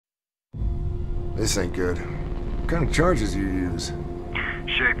This ain't good. What kind of charges do you use?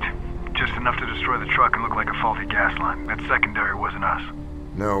 Shaped. Just enough to destroy the truck and look like a faulty gas line. That secondary wasn't us.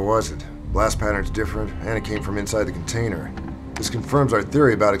 No, it wasn't. Blast pattern's different, and it came from inside the container. This confirms our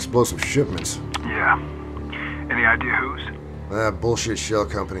theory about explosive shipments. Yeah. Any idea whose? That bullshit shell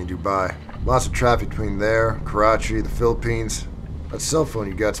company in Dubai. Lots of traffic between there, Karachi, the Philippines. That cell phone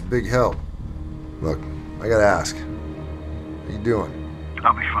you got's a big help. Look, I gotta ask. How you doing?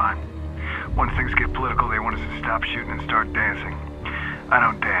 I'll be fine. Once things get political, they want us to stop shooting and start dancing. I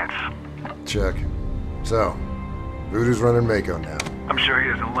don't dance. Check. So, Voodoo's running Mako now. I'm sure he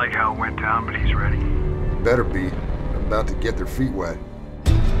doesn't like how it went down, but he's ready. Better be. They're about to get their feet wet.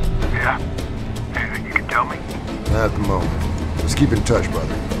 Yeah? Anything you can tell me? Not at the moment. Let's keep in touch,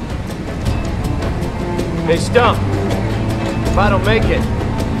 brother. Hey, Stump. If I don't make it,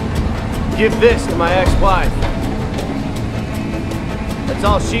 give this to my ex-wife. That's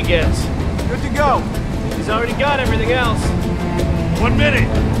all she gets. Good to go. He's already got everything else. 1 minute.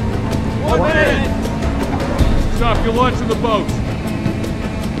 One minute. Stop your lunch in the boat.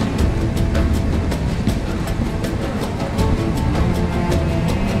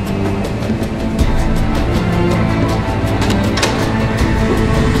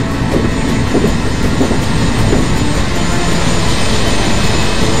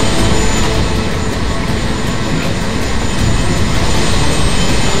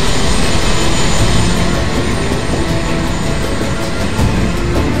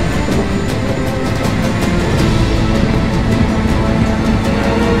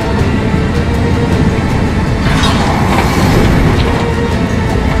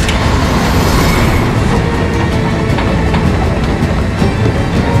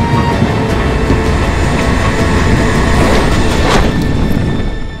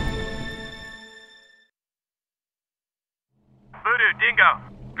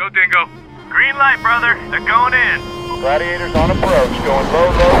 Go, Dingo. Green light, brother. They're going in. Gladiators on approach. Going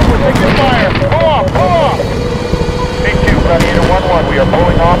low, low. We're taking fire. Pull off, pull off. Take 2, Gladiator 1-1. We are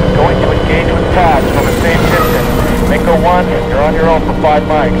pulling off and going to engage with tags from the same distance. Mako 1, you're on your own for 5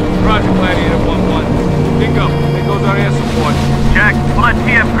 mics. Roger, Gladiator 1-1. Dingo, there goes our air support. Jack, we'll let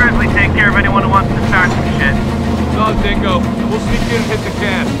TF Grizzly take care of anyone who wants to start some shit. No, Dingo. We'll sneak in and hit the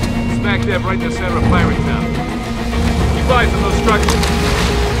can. Smack dab right in the center of Pirate Town. Keep eyes on those structures.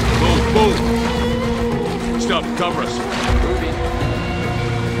 Move, move. Stop, cover us. Moving.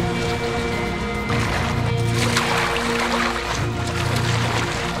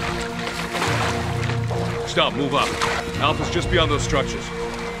 Stop, move up. Alpha's just beyond those structures.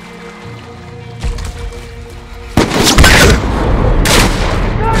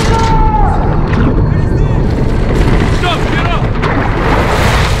 Stop, get up!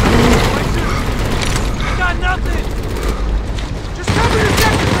 Got nothing! Just cover your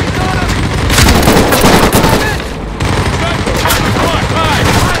secondary, Donna!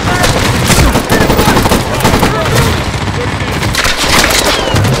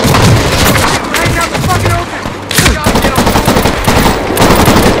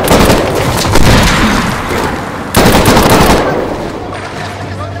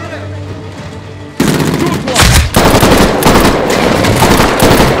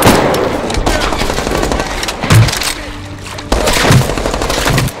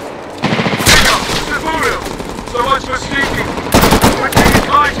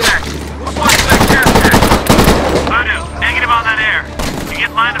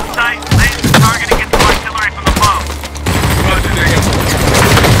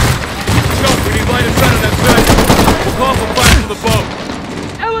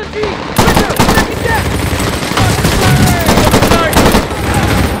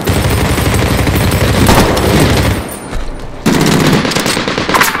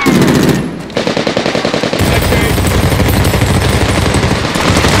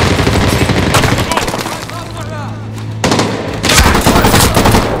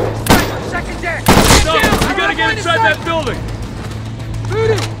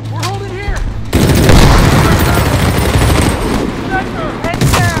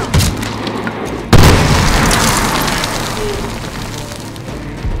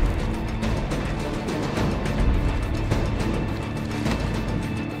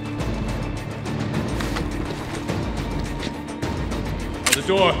 The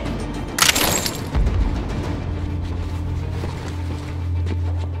door.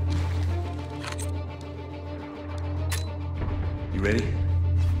 You ready?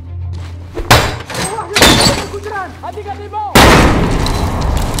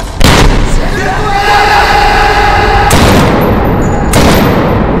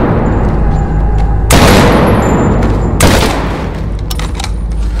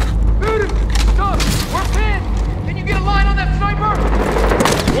 Stop!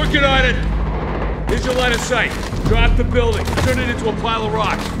 sight. Drop the building. Turn it into a pile of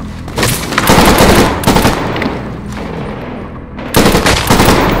rocks.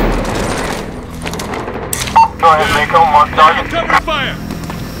 Go ahead, Mako. Mark target. Cover fire!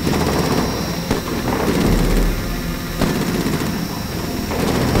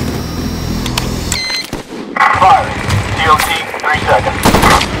 Fire. DOT, 3 seconds.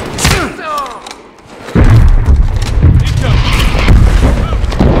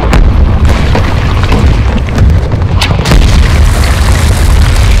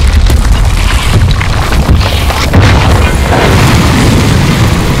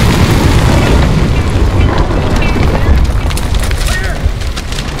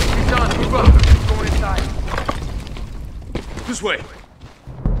 This way.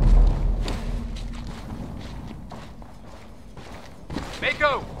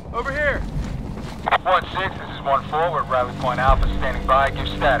 Mako, over here. 1-6, this is 1-4. We're at Rally Point Alpha, standing by. Give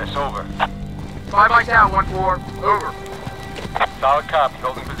status, over. 5 mics out, 1-4. Over. Solid copy,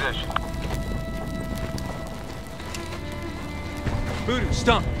 holding position. Voodoo,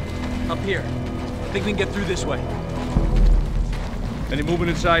 Stump. Up here. I think we can get through this way. Any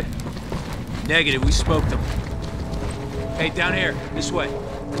movement inside? Negative, we smoked them. Hey, down here. This way.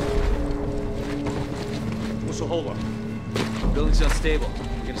 What's the hold up? Building's unstable.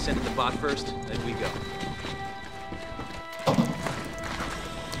 We're gonna send in the bot first, then we go.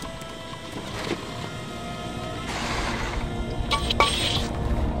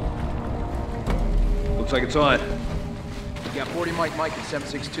 Looks like it's on. We got 40 mic and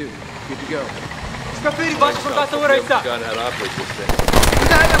 762. Good to go. Scafiri, bate por casa oresta. Gun how to operate this thing.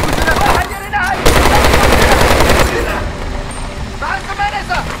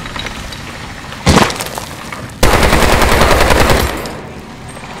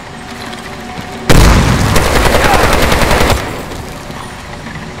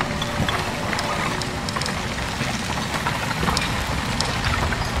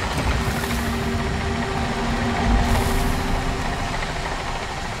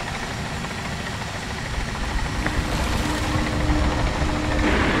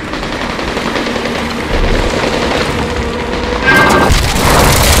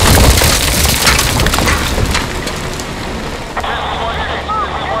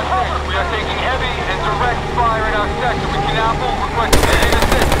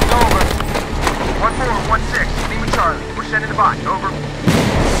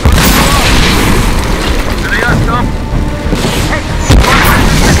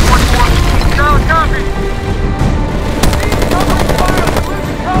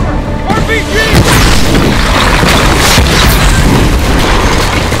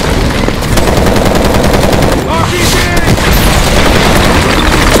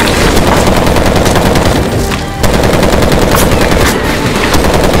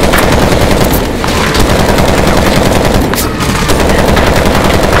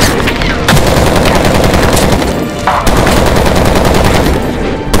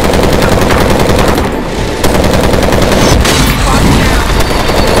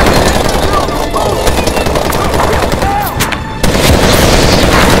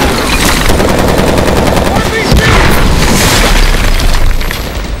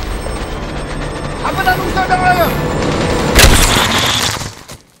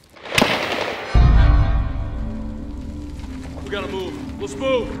 We gotta move. Let's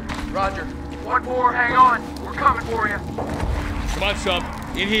move. Roger. 1-4, hang on. We're coming for you. Come on, Sub.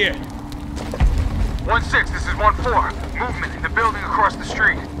 In here. 1-6, this is 1-4. Movement in the building across the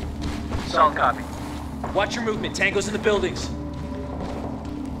street. Solid copy. Watch your movement. Tango's in the buildings.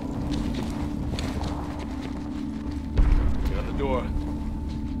 Get on the door.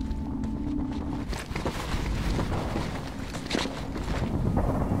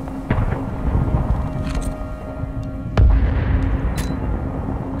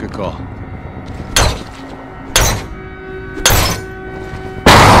 Good call.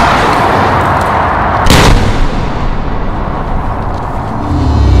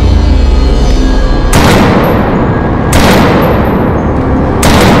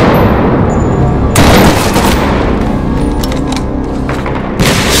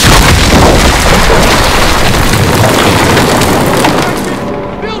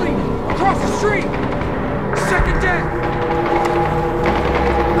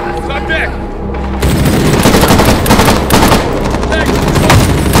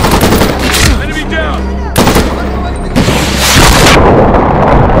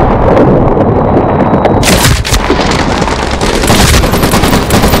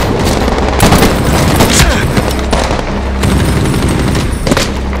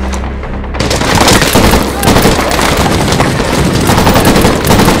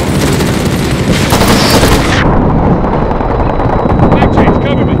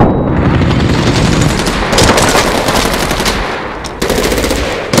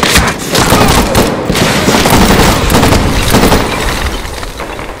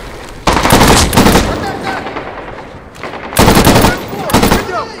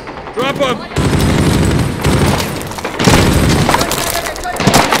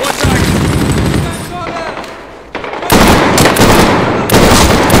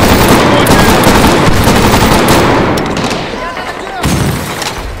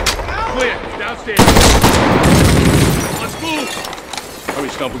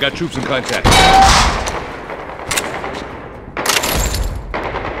 Stump. We got troops in contact.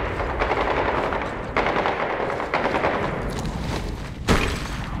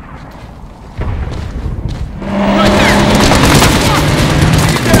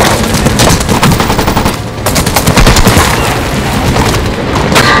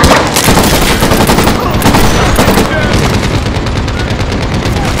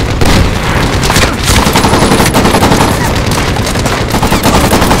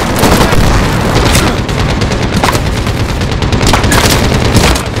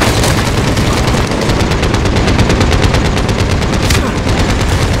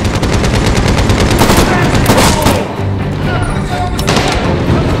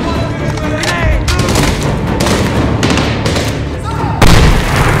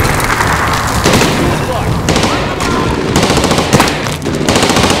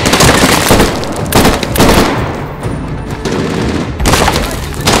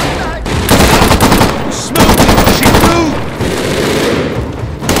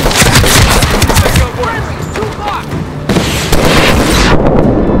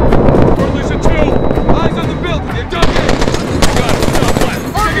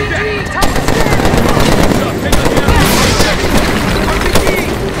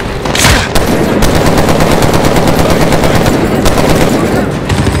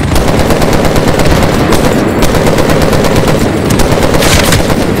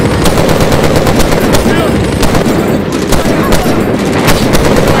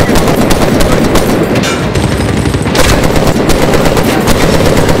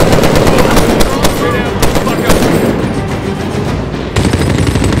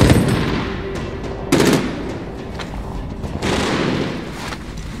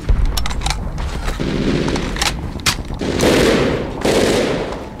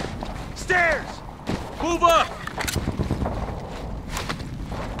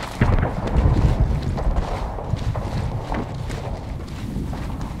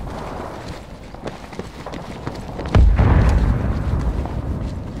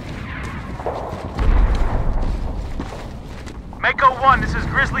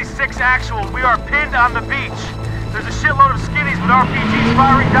 Actual, we are pinned on the beach. There's a shitload of skinnies with RPGs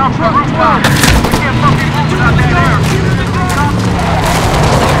firing down from the rooftop. We can't fucking move without that air.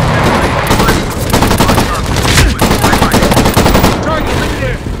 Target, look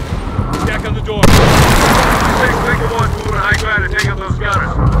there. Back on the door. 6, take a 1, moving high ground and take out those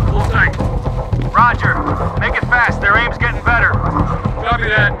gunners. Hold tight. Roger. Make it fast. Their aim's getting better. Copy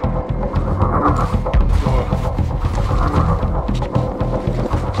that.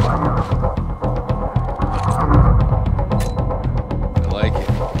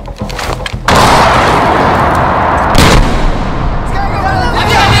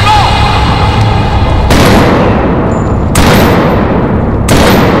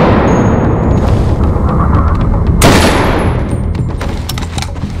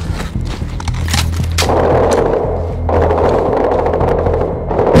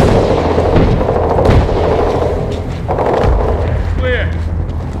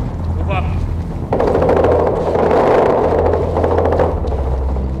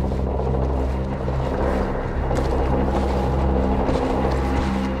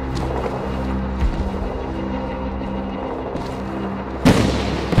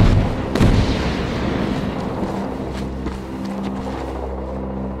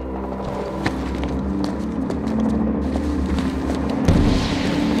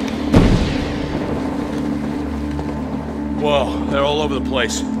 Whoa, they're all over the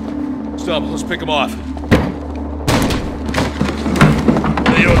place. Stop, let's pick them off.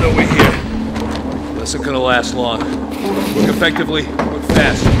 They don't know we're here. This isn't gonna last long. Work effectively, work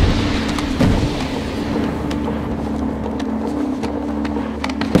fast.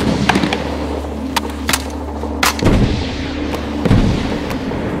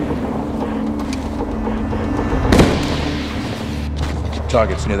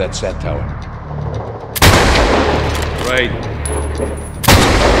 Target's near that sat tower. Right.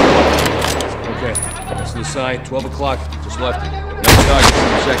 Okay, that's the sign. 12 o'clock, just left it. No targets in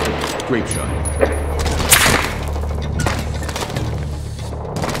the sector. Grape shot.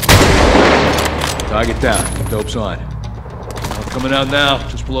 Target down. Dope's on. I'm coming out now,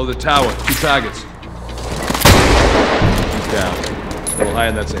 just below the tower. 2 targets. He's down. A little higher,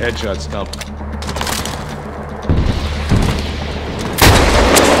 and that's a headshot, Stump.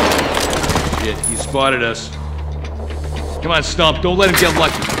 Shit, he spotted us. Come on, Stump, don't let him get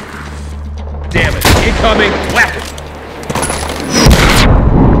lucky. Damn it, incoming, whack it!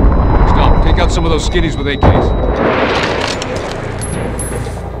 Stump, take out some of those skinnies with AKs.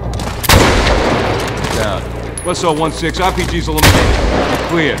 Down. What's all 1-6, RPG's eliminated.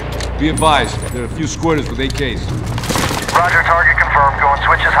 clear. Be advised, there are a few squirters with AKs. Roger, target confirmed. Going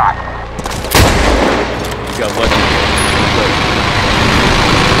switch is hot. You got lucky.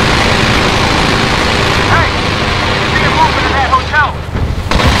 Hey! See him moving in that hotel!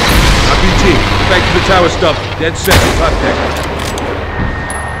 RPG, back to the tower stuff. Dead center, top deck.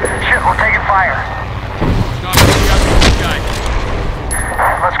 Shit, we're taking fire. Stop, this guy.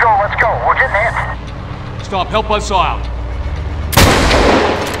 Let's go. We're getting hit. Stop, help us out.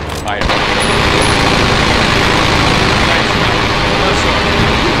 Fire.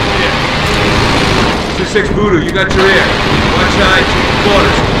 Yeah. 6 Voodoo, you got your ear. Watch eye, check the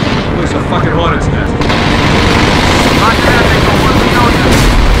corners. Looks a fucking hornet's nest. Roger that, they go one we know you.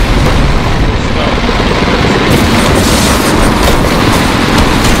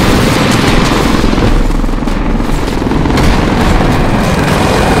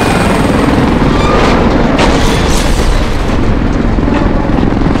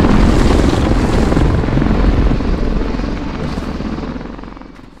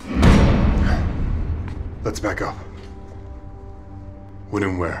 Let's back up. When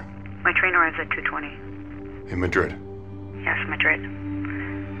and where? My train arrives at 2:20. In Madrid. Yes, Madrid.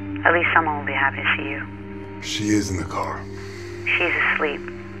 At least someone will be happy to see you. She is in the car. She's asleep.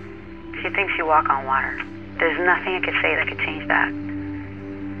 She thinks you walk on water. There's nothing I could say that could change that.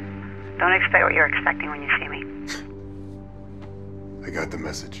 Don't expect what you're expecting when you see me. I got the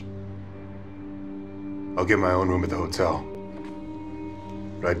message. I'll get my own room at the hotel.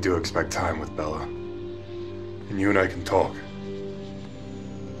 But I do expect time with Bella. And you and I can talk.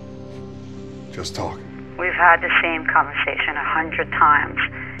 Just talk. We've had the same conversation 100 times.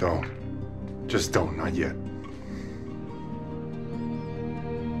 Don't. Just don't, not yet.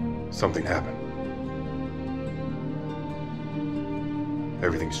 Something happened.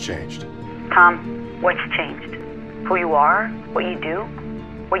 Everything's changed. Tom, what's changed? Who you are? What you do?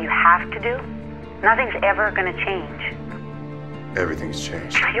 What you have to do? Nothing's ever gonna change. Everything's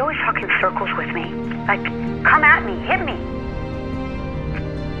changed. You always talk in circles with me. Like, come at me, hit me.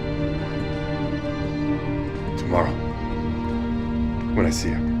 Tomorrow. When I see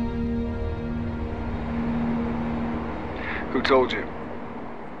her. Who told you?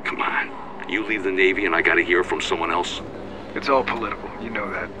 Come on. You leave the Navy and I gotta hear from someone else? It's all political, you know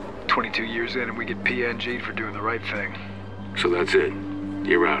that. 22 years in and we get PNG'd for doing the right thing. So that's it.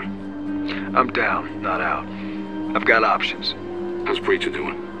 You're out. I'm down, not out. I've got options. How's Preacher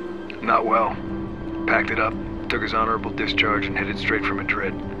doing? Not well. Packed it up, took his honorable discharge and headed straight for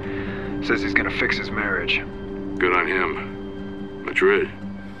Madrid. Says he's gonna fix his marriage. Good on him. Madrid.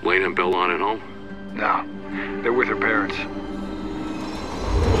 Lane and Bella on at home? No, they're with her parents.